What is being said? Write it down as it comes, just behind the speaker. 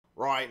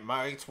Right,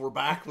 mates, we're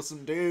back with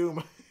some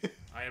Doom.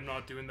 I am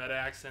not doing that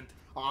accent.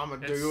 I'm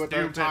gonna do it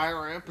the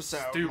entire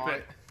episode. Stupid.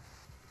 Mate.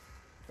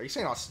 Are you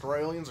saying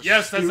Australians are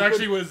Yes, stupid? that's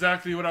actually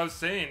exactly what I was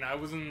saying. I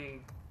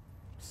wasn't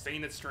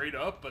saying it straight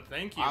up, but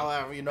thank you. I'll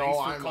have you know Thanks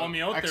for I'm calling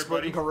me out expert there,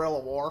 buddy. in guerrilla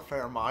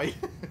warfare, mate.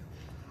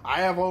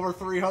 I have over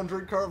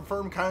 300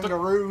 confirmed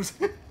kangaroos.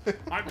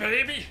 My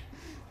baby!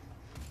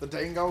 The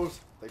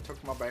dingoes, they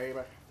took my baby.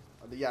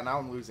 Yeah, now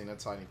I'm losing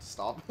it, so I need to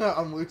stop.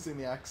 I'm losing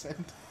the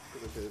accent.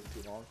 Because I did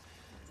it too long.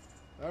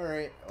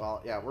 Alright,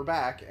 well, yeah, we're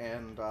back,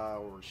 and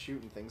we're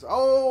shooting things.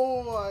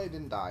 Oh, I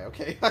didn't die,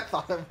 okay. I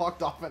thought I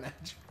walked off an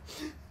edge.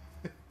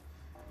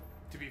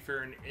 To be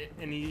fair,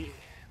 in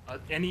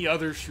any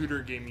other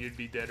shooter game, you'd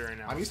be dead right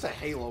now. I'm used to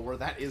Halo, where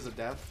that is a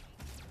death.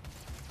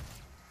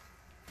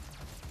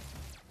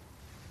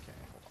 Okay,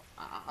 hold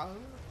on.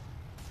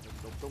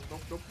 Nope, nope,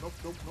 nope, nope, nope,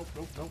 nope,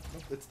 nope, nope,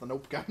 nope. It's the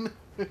nope gun.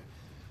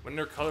 When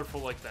they're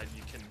colorful like that,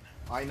 you can...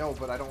 I know,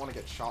 but I don't want to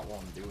get shot while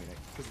I'm doing it,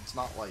 because it's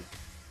not like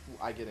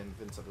I get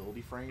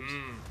invincibility frames.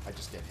 I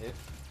just get hit.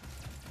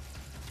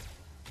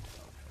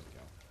 Oh, there we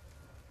go.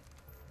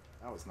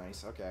 That was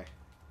nice, okay.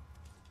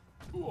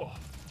 Ooh.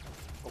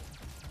 Oh.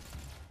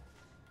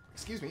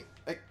 Excuse me.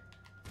 Hey.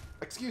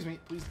 Excuse me.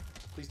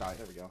 Please die.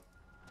 There we go.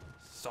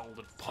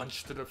 Solid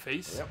punch to the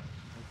face. Yep.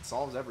 It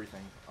solves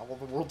everything. All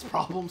the world's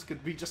problems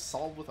could be just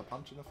solved with a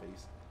punch in the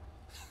face.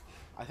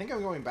 I think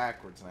I'm going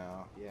backwards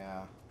now.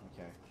 Yeah.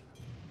 Okay.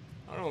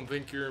 I don't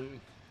think you're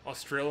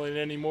Australian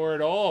anymore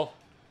at all.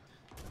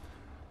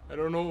 I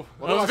don't know.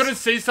 I was gonna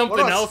say something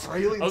else. I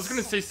was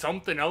gonna say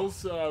something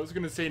else. I was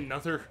gonna say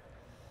another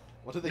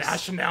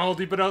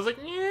nationality, but I was like,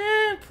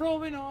 yeah,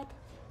 probably not.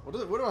 What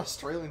do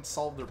Australians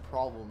solve their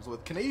problems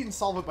with? Canadians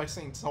solve it by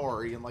saying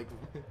sorry and like...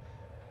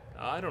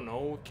 I don't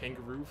know.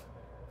 Kangaroo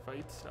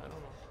fights? I don't know.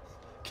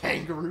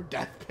 Kangaroo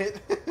death pit?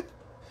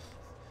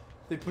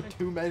 They put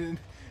two men in...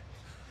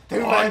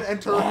 Two men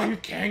enter... One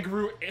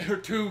kangaroo, or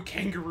two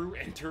kangaroo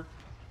enter.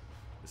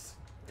 It's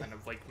kind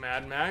of like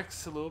Mad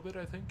Max a little bit,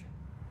 I think.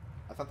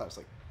 I thought that was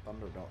like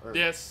Thunderdome.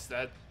 Yes,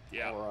 that...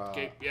 Yeah. Or,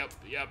 okay, yep,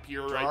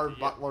 you're right. Gerard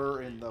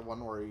Butler in the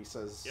one where he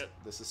says,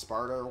 this is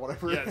Sparta or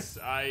whatever. Yes,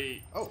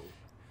 Oh.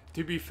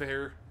 To be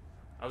fair,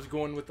 I was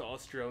going with the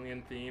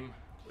Australian theme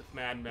with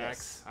Mad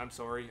Max. Yes. I'm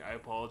sorry, I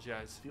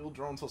apologize. Field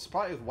drones will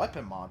supply with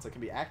weapon mods that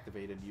can be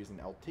activated using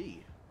LT.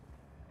 You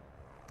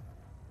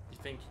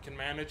think you can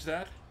manage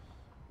that?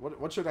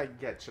 What should I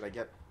get? Should I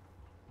get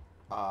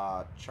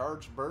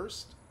charge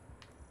burst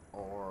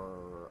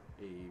or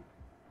a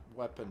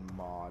weapon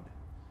mod?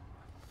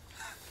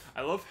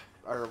 I love...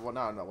 Or, well,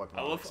 no, weapon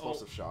mod.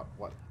 Explosive shot.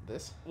 What,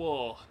 this?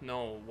 Well,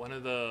 no, one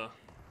of the...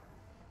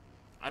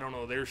 I don't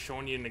know, they're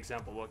showing you an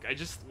example. Look, I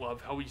just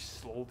love how he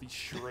slowly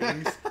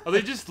shrinks. Oh,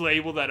 they just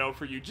label that out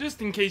for you, just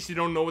in case you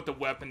don't know what the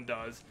weapon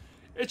does.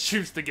 It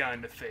shoots the guy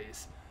in the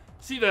face.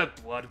 See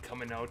that blood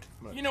coming out?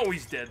 You know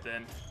he's dead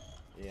then.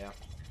 Yeah.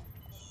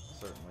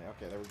 Certainly.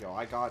 Okay, there we go.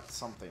 I got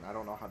something. I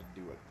don't know how to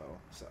do it, though,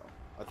 so...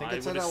 I think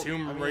it said would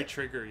assume right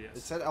trigger, yes.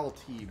 It said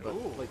LT, but,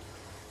 like...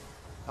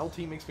 LT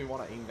makes me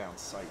want to aim down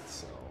sight,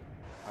 so...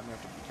 I'm gonna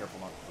have to be careful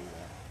not to do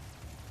that.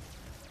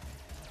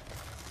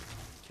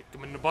 Kick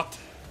him in the butt.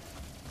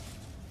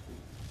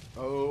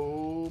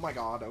 Oh my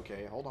god,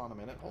 okay, hold on a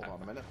minute, hold on.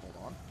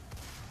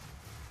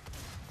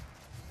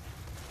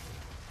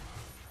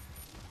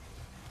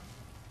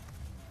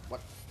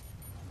 What?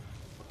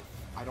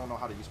 I don't know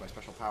how to use my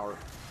special power.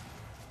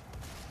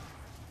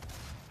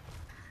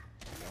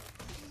 There we go.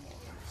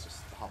 Let's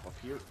just hop up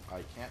here.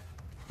 I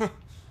can't.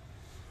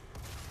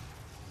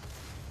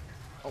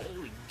 Oh.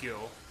 There we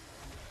go.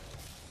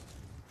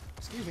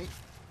 Excuse me.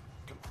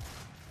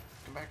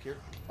 Come back here.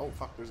 Oh,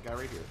 fuck, there's a guy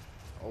right here.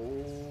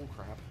 Oh,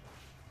 crap.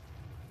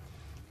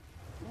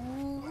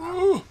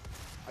 Ooh,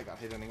 I got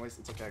hit anyways.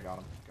 It's okay, I got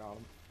him.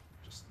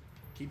 Just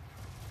keep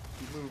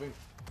moving.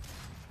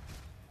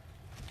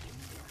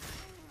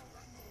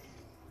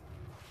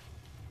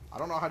 I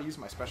don't know how to use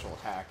my special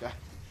attack.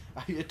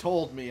 It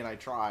told me and I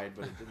tried,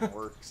 but it didn't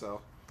work, so...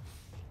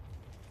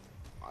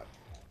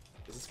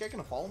 Is this guy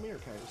gonna follow me, or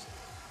can I just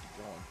keep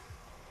going?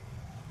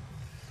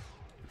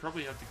 You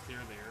probably have to clear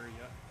the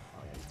area.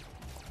 Oh, yeah.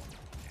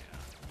 Yeah.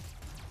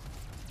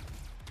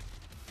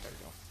 There we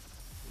go.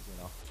 Easy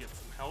enough. Get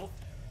some health.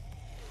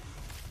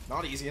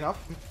 Not easy enough.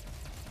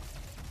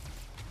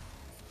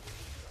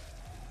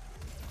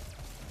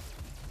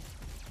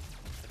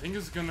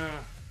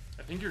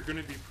 I think you're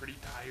gonna be pretty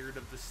tired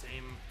of the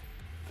same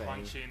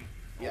punching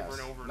over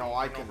and over and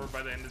over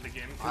by the end of the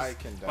game. I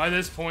can. By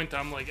this point,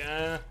 I'm like,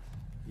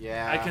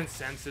 yeah. I can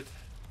sense it.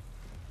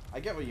 I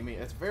get what you mean.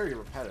 It's very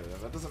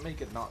repetitive. That doesn't make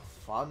it not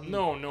fun.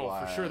 No,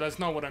 for sure. That's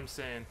not what I'm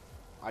saying.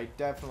 I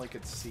definitely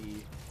could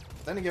see.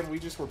 But then again, we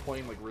just were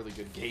playing like really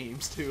good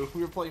games too.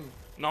 We were playing.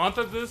 Not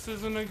that this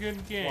isn't a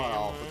good game.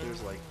 Well, but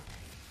there's like,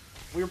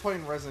 we were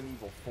playing Resident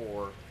Evil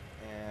 4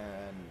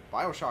 and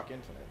BioShock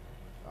Infinite.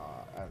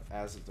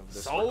 As of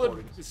this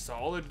recording.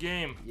 Solid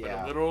game.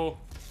 Yeah. But a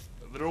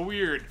little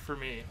weird for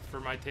me, for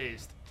my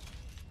taste.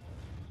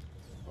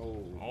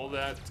 Oh. All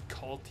that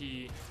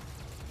culty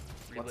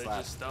What's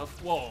religious that?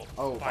 stuff. Whoa,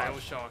 Oh,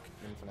 Bioshock.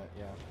 Infinite,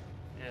 yeah.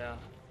 Yeah.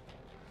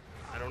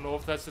 I don't know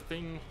if that's the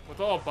thing with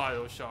all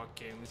Bioshock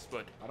games,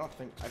 but I don't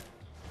think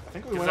I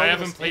think we because went I over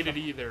haven't this played in it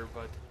either.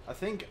 But I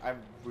think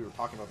we were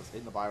talking about this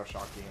in the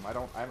Bioshock game.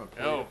 I haven't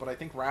played Oh. it, but I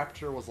think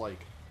Rapture was like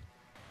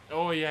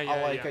oh yeah,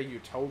 yeah, like yeah. a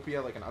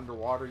utopia, like an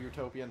underwater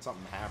utopia, and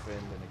something happened,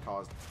 and it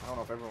caused, I don't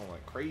know if everyone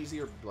went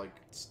crazy or like,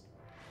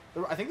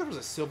 I think there was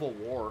a civil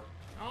war.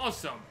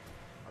 Awesome.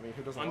 I mean,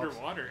 who doesn't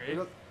Underwater, eh?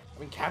 I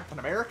mean, Captain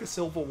America: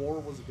 Civil War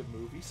was a good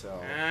movie, so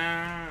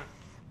Ah.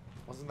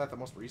 wasn't that the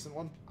most recent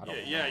one? I don't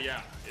know.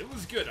 Yeah. It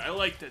was good. I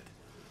liked it.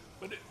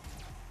 But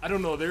I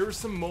don't know. There were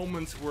some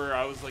moments where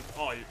I was like,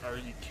 "Oh, are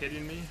you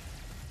kidding me?"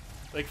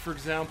 Like, for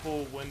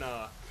example, when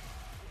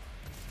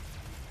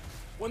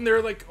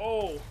they're like,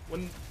 "Oh,"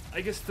 when I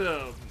guess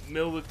the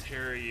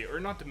military, or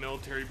not the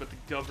military, but the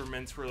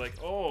governments were like,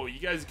 "Oh, you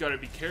guys got to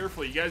be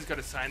careful. You guys got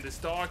to sign this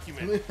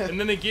document." And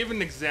then they gave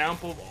an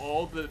example of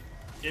all the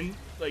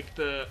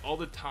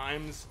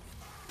times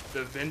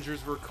the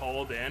Avengers were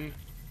called in,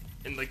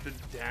 and like the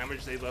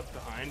damage they left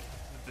behind,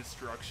 the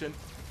destruction.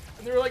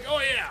 And they were like, "Oh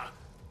yeah,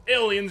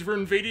 aliens were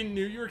invading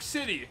New York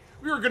City.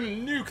 We were gonna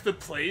nuke the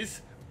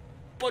place,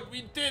 but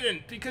we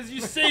didn't because you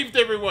saved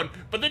everyone.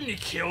 But then you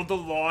killed a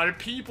lot of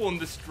people and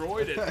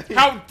destroyed it.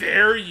 How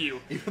dare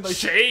you?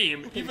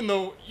 Shame! Even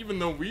though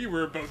we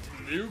were about to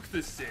nuke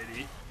the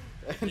city,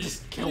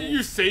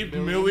 you saved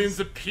millions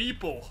of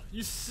people.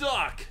 You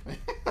suck."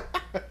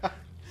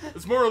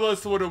 It's more or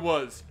less what it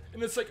was.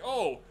 And it's like,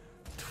 oh,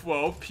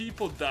 12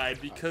 people died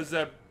because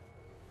that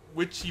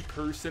witchy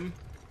person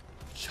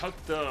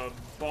chucked the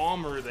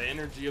bomb or the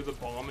energy of the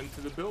bomb into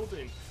the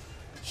building.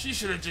 She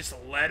should have just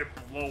let it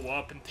blow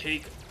up and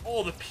take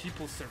all the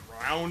people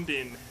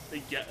surrounding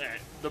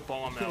the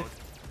bomb out.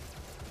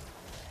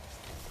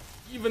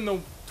 Even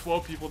though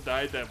 12 people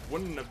died that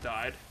wouldn't have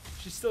died,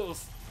 she still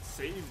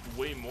saved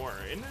way more.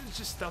 And it's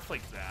just stuff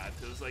like that.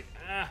 It was like,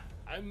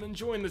 I'm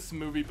enjoying this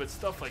movie, but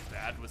stuff like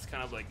that was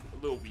kind of like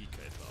a little weak,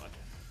 I thought.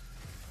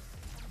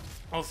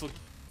 Also,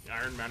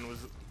 Iron Man was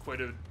quite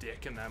a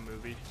dick in that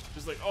movie.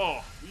 Just like,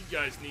 oh, you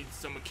guys need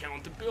some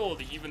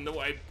accountability, even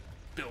though I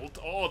built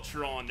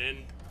Ultron and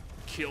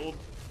killed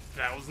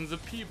thousands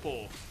of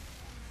people.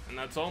 And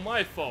that's all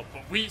my fault.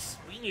 But we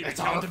need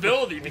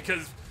accountability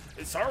because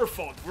it's our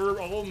fault.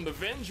 We're all in the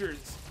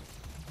Avengers.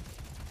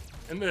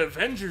 And the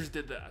Avengers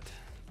did that.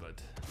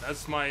 But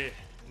that's my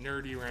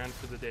nerdy rant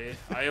for the day.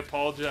 I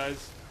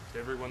apologize to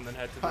everyone that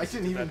had to listen I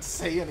didn't even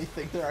say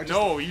anything there.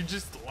 No, you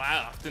just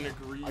laughed and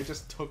agreed. I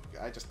just took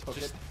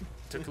it.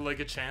 Took it like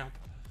a champ.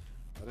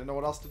 I didn't know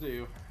what else to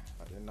do.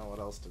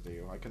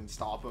 I couldn't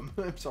stop him.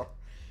 I'm sorry.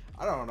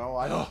 I don't know.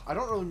 I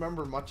don't really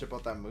remember much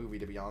about that movie,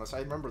 to be honest. I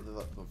remember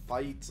the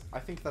fight. I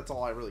think that's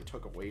all I really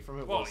took away from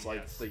it, was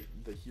like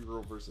the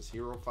hero versus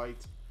hero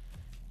fight.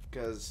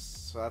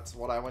 Because that's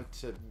what I went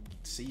to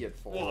see it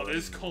for. Well, it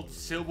is called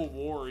Civil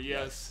War,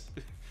 yes.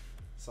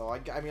 So I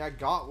mean, I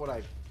got what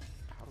what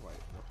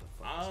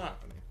the fuck is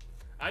happening?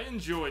 I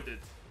enjoyed it.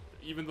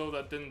 Even though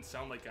that didn't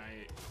sound like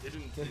I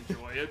didn't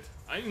enjoy it.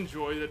 I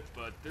enjoyed it,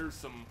 but there's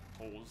some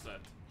holes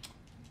that,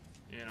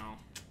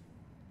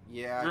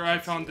 yeah, where I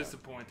found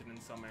disappointed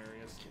in some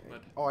areas. Okay.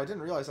 But oh, I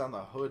didn't realize on the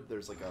hood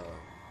there's like a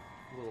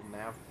little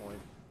nav point.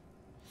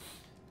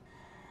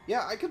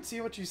 Yeah, I could see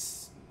what you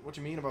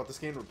mean about this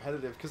game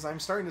repetitive, because I'm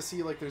starting to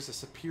see like there's a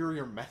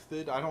superior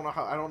method. I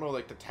don't know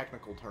like the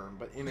technical term,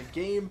 but in a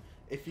game,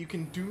 if you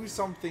can do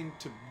something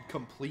to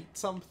complete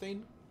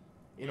something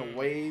in a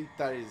way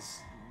that is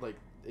like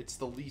it's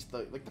the least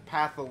the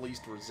path of the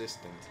least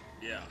resistant.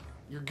 Yeah.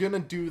 You're gonna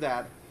do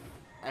that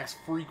as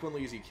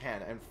frequently as you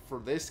can, and for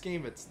this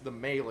game, it's the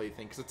melee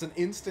thing, because it's an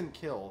instant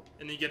kill.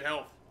 And you get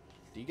health.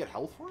 Do you get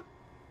health for it?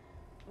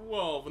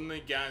 Well, when the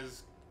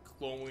guy's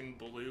glowing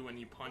blue and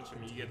you punch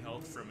him, you get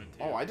health from it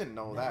too. Oh, I didn't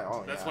know that.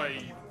 Oh, that's yeah. why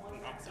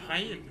I'm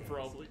dying,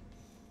 probably.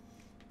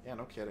 Yeah,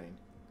 no kidding.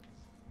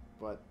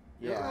 But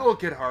yeah, It'll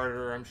get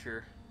harder, I'm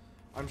sure.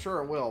 I'm sure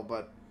it will,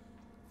 but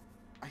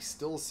I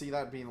still see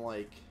that being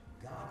like,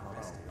 I don't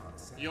know.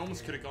 You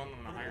almost could have gone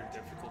on a higher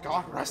difficulty.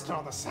 God rested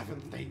on the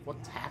seventh day.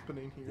 What's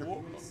happening here?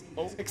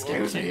 Oh,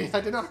 excuse me,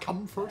 I did not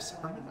come for a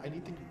sermon. I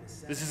need to.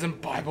 This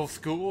isn't Bible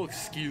school.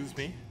 Excuse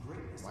me.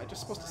 Am I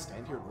just supposed to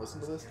stand here and listen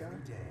to this guy?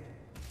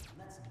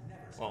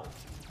 Well,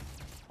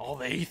 all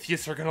the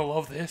atheists are gonna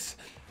love this.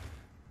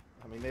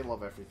 I mean, they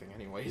love everything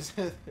anyways,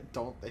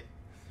 don't they?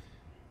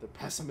 The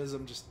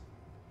pessimism just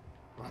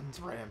runs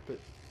rampant.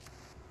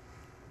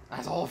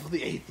 As all of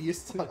the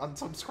atheists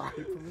unsubscribe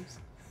from this.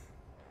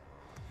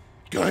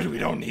 Good, we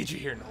don't need you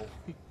here,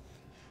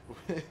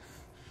 no.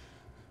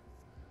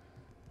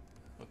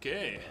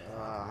 Okay.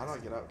 How do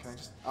I get out? Can I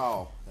just...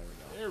 Oh, there we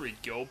go. There we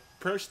go.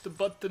 Press the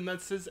button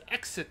that says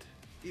exit.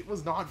 It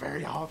was not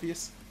very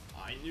obvious.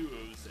 I knew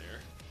it was there.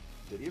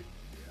 Did you?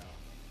 Yeah.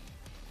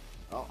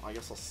 Oh, I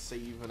guess I'll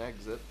save and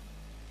exit.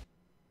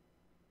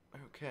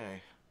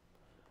 Okay.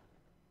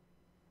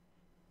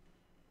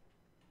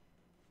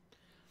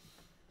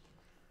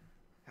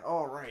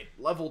 Alright,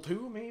 level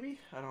 2 maybe?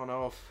 I don't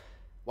know if...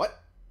 What?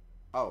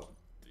 Oh.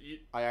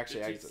 I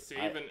actually Did you exit.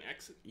 save and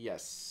exit?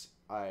 Yes.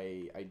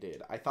 I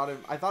did. I thought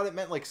it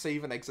meant like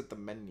save and exit the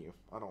menu.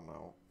 I don't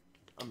know.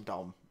 I'm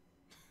dumb.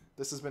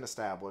 This has been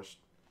established.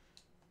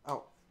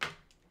 Oh.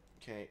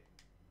 Okay.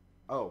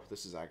 Oh,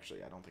 this is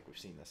actually, I don't think we've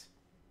seen this.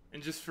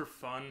 And just for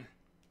fun,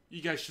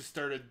 you guys should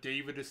start a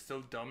David is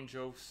so dumb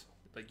jokes.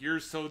 Like, you're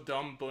so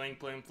dumb, blank,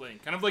 blank,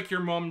 blank. Kind of like your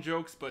mom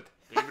jokes, but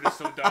David is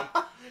so dumb.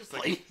 Just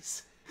like,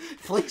 Please.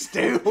 Please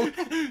do.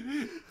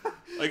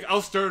 like,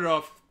 I'll start it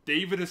off.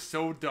 David is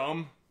so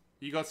dumb,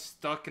 he got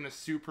stuck in a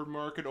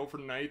supermarket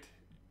overnight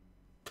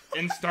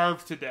and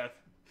starved to death.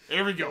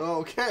 There we go.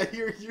 Okay,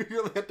 you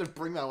really had to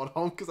bring that one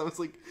home, because I was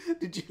like,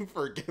 did you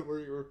forget where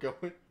you were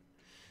going?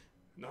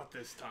 Not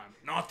this time.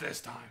 Not this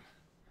time.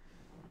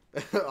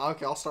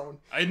 Okay, I'll start one.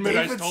 I admit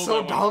David's I stole so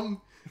that dumb.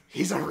 one.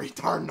 He's a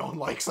retard. No one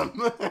likes him.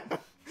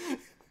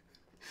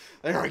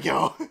 There we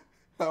go.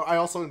 I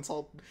also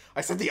insulted.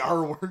 I said the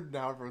R word.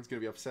 Now everyone's gonna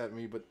be upset at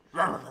me, but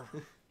I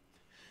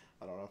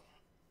don't know.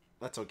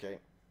 That's okay.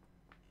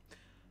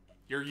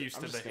 You're used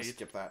I'm to just the gonna hate.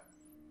 skip that.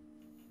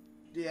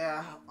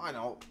 Yeah, I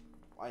know.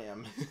 I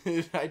am.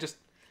 I just.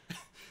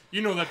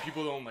 You know that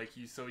people don't like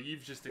you, so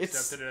you've just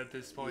accepted it at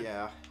this point.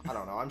 Yeah, I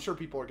don't know. I'm sure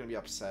people are gonna be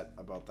upset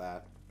about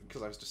that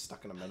because I was just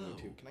stuck in a menu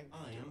too. Can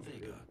I am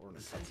Vega, or the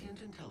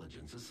sentient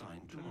intelligence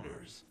assigned to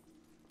Mars.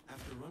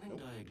 After running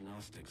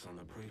diagnostics on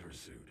the Praetor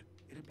suit,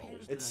 it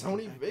appears it's that I can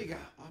Sony activate Vega.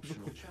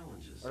 optional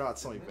challenges. Or not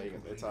Sony that Vega.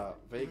 may It's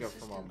complete Vega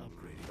from persistent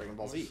upgrading Dragon of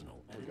Ball Z.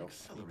 arsenal There at we an go.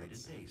 accelerated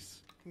pace.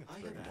 think it's I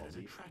have Dragon Ball added Z.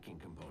 a tracking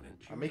component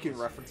to I'm your making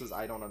dossier. references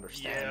I don't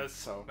understand. Yes,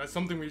 So that's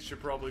something we should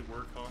probably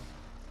work on.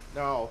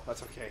 no,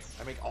 that's okay.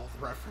 I make all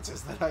the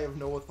references that I have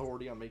no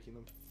authority on making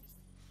them.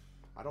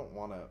 I don't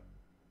want to.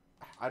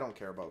 I don't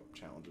care about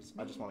challenges.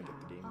 I just want to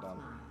get the game done,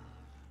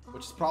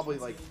 which is probably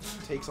like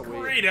takes away.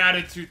 Great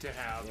attitude to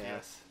have. Yeah.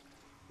 Yes.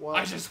 Well,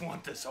 I just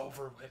want this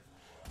over with.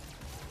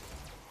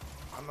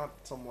 I'm not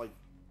some like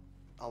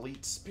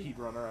elite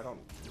speedrunner. I don't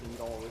need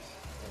all this.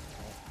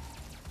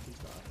 He's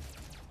not.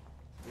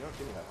 You don't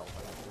give me that help.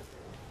 I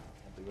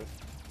don't do it.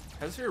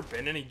 Has there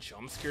been any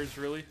jump scares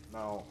really?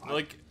 No.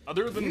 Like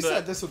other than You the.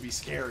 said this would be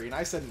scary, and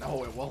I said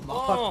no, it will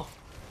not. Oh,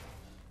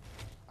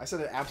 I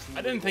said it absolutely.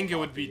 I didn't think it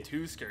will would not be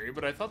too scary,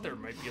 but I thought there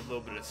might be a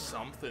little bit of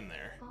something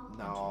there.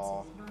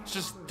 No. It's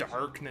just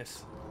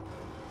darkness.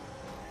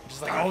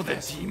 Just like, oh, the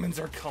demons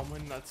are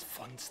coming. That's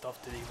fun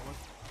stuff to deal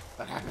with.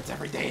 That happens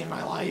every day in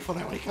my life when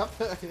I wake up.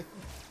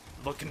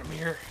 Look in the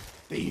mirror.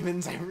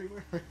 Demons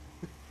everywhere.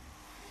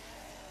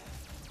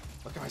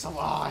 Look at myself.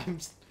 Oh,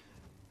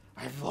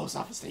 I have low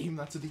self-esteem.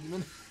 That's a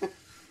demon.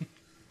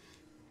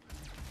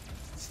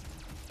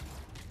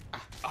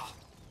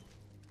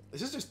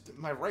 This is just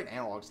my right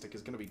analog stick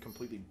is gonna be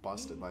completely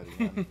busted by the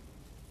end.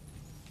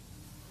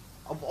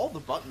 Of all the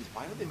buttons,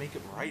 why would they make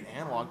it right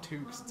analog too?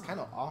 Because it's kind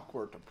of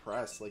awkward to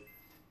press. Like,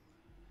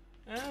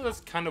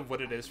 That's kind of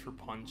what it is for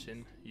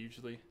punching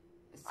usually.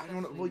 I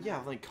don't know. Well,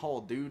 yeah, like Call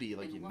of Duty,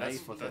 like you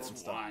knife with it that's and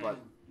stuff. why.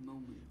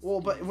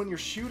 But but when you're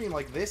shooting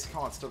like this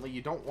constantly,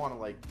 you don't want to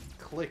like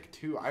click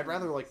too. I'd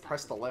rather like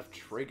press the left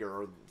trigger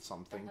or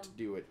something to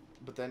do it.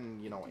 But then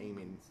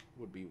aiming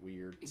would be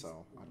weird.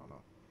 So I don't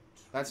know.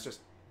 That's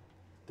just.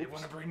 They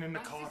want to bring in the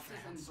car Sisters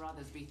and fans.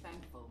 brothers, be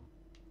thankful.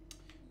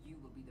 You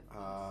will be the first.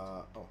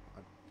 Oh.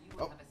 You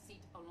will have a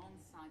seat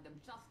alongside them,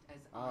 just as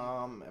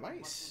Am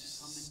I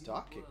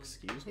stuck?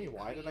 Excuse me.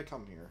 Why did I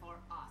come here? For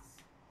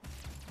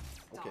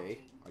us. Okay,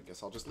 I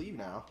guess I'll just leave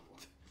now.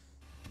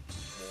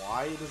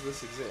 Why does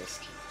this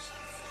exist?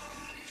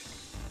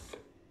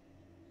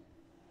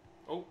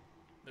 Oh,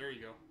 there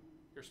you go.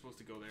 You're supposed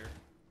to go there.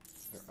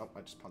 There, oh,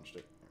 I just punched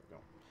it. There we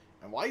go.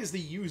 And why is the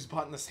use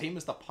button the same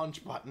as the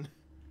punch button?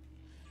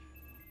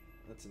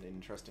 That's an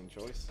interesting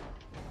choice.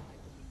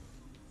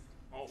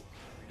 Oh,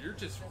 you're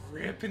just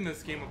ripping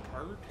this game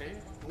apart, hey?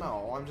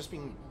 No,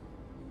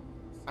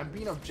 I'm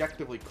being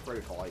objectively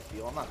critical, I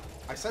feel. I'm not.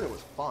 I said it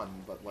was fun,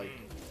 but like,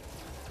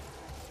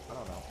 I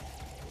don't know.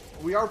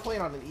 We are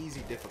playing on an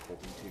easy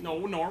difficulty too. No,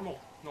 normal.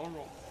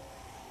 Normal.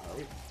 Are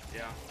we?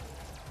 Yeah.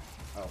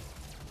 Oh,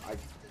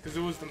 Because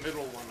it was the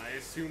middle one. I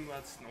assume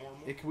that's normal.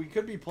 we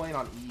could be playing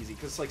on easy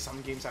because like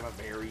some games have a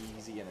very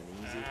easy and an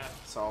easy. Ah.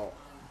 So,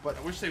 but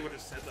I wish they would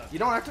have said that. you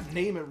don't have to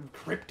name it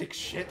cryptic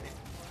shit.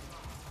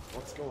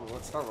 Let's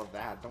start with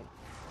that. Don't,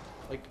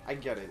 like, I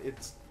get it.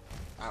 It's,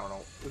 I don't know.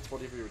 It's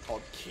whatever you would call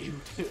it, cute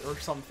or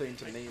something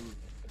to name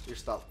your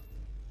stuff.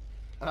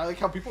 And I like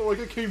how people are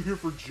like, I came here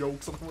for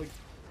jokes, and I'm like,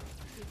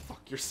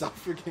 fuck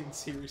yourself. You're getting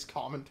serious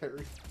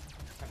commentary.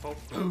 About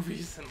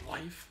movies and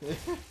life.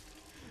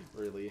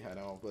 Really, I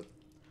know, but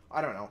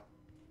I don't know.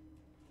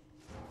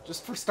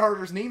 Just for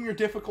starters, name your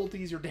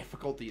difficulties.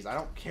 I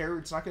don't care.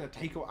 It's not gonna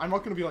take. I'm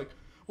not gonna be like,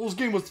 well, this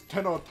game was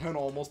 10 out of 10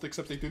 almost,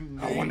 except they didn't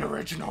name Oh, an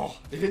original.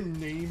 They didn't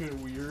name it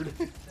weird.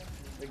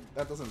 Like,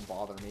 that doesn't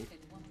bother me.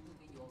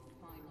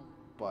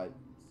 But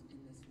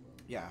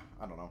yeah,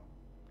 I don't know.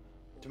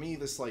 To me,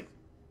 this like,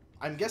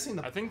 I'm guessing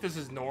I think this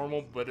is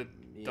normal, but it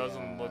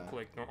doesn't look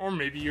like normal. Or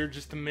maybe you're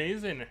just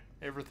amazing.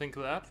 Ever think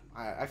of that?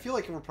 I feel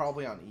like we're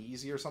probably on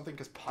easy or something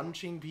because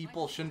punching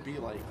people shouldn't be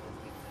like.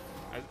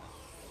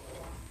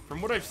 From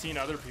what I've seen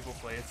other people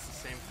play, it's the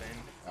same thing.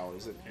 Oh,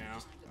 is it? Yeah.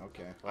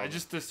 Okay. I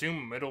just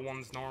assume middle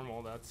one's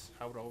normal. That's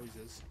how it always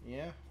is.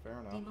 Yeah, fair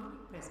enough.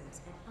 Demonic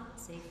presence at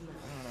unsafe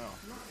level. I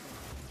don't know.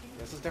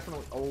 This is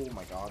definitely... Oh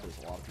my god, there's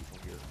a lot of people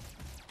here.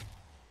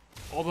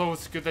 Although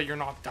it's good that you're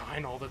not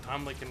dying all the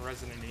time like in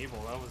Resident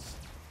Evil. That was...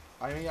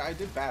 I mean, I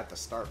did bad at the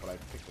start, but I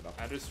picked it up.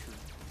 That is true.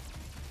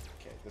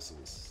 Okay, this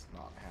is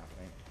not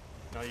happening.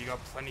 No, you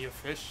got plenty of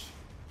fish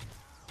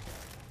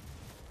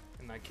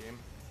in that game.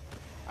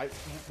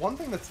 One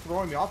thing that's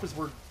throwing me off is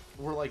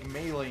we're like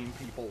meleeing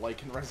people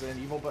like in Resident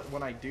Evil, but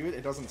when I do it,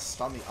 it doesn't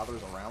stun the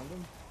others around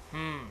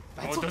them.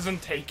 Well, it doesn't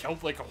take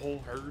out like a whole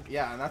herd.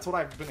 Yeah, and that's what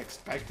I've been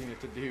expecting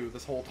it to do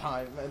this whole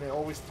time, and it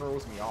always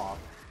throws me off.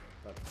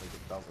 But like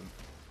it doesn't.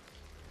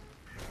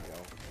 There we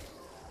go.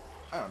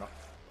 I don't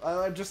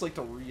know. I'd just like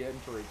to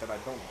reiterate that I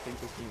don't think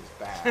this game is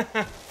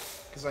bad.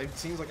 Because it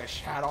seems like I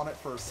shat on it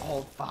for a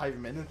solid 5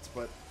 minutes,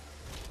 but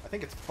I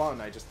think it's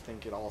fun. I just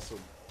think it also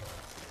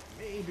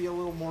maybe a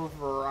little more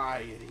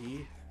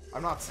variety.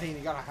 I'm not saying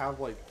you gotta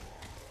have like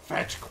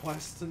fetch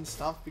quests and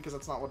stuff, because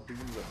that's not what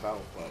Doom's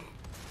about, but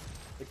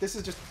like this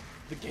is just,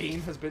 the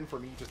game has been for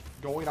me just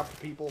going up to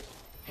people,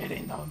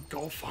 hitting them.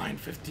 Go find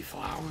 50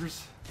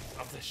 flowers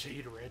of the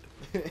shade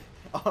red.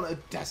 On a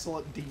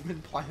desolate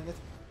demon planet.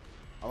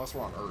 Unless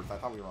we're on Earth. I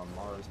thought we were on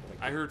Mars,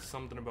 but I heard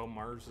something about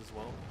Mars as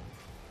well.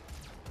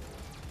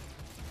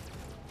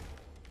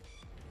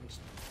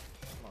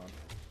 Come on.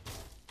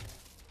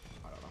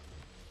 I don't know.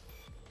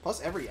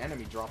 Plus, every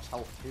enemy drops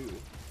health too.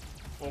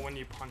 Well, when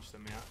you punch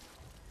them,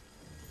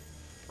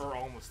 yeah. Or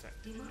almost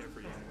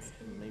every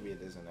enemy. Maybe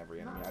it isn't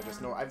every enemy. I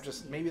just know.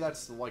 Maybe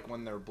that's like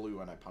when they're blue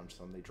and I punch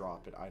them, they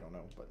drop it. I don't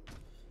know, but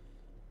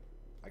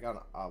I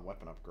got a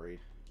weapon upgrade.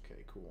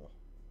 Okay, cool.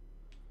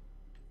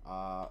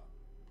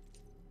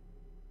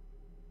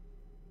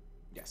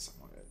 Yes,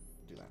 I'm gonna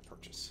do that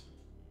purchase.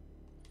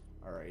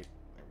 Alright,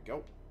 there we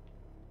go.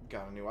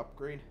 Got a new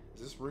upgrade.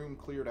 Is this room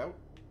cleared out?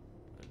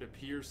 It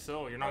appears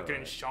so. You're not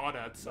getting shot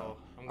at, so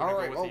I'm All gonna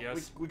right, go with well, a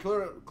yes. we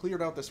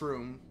cleared out this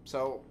room,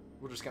 so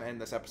we're just gonna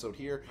end this episode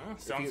here.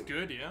 Sounds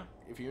good, yeah.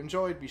 If you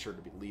enjoyed, be sure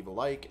to leave a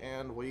like,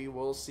 and we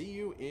will see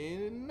you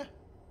in...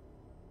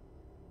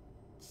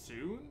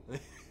 Soon?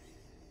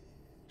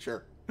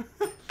 Sure.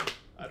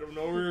 I don't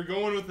know where you're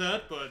going with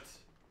that, but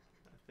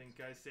I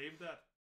think I saved that.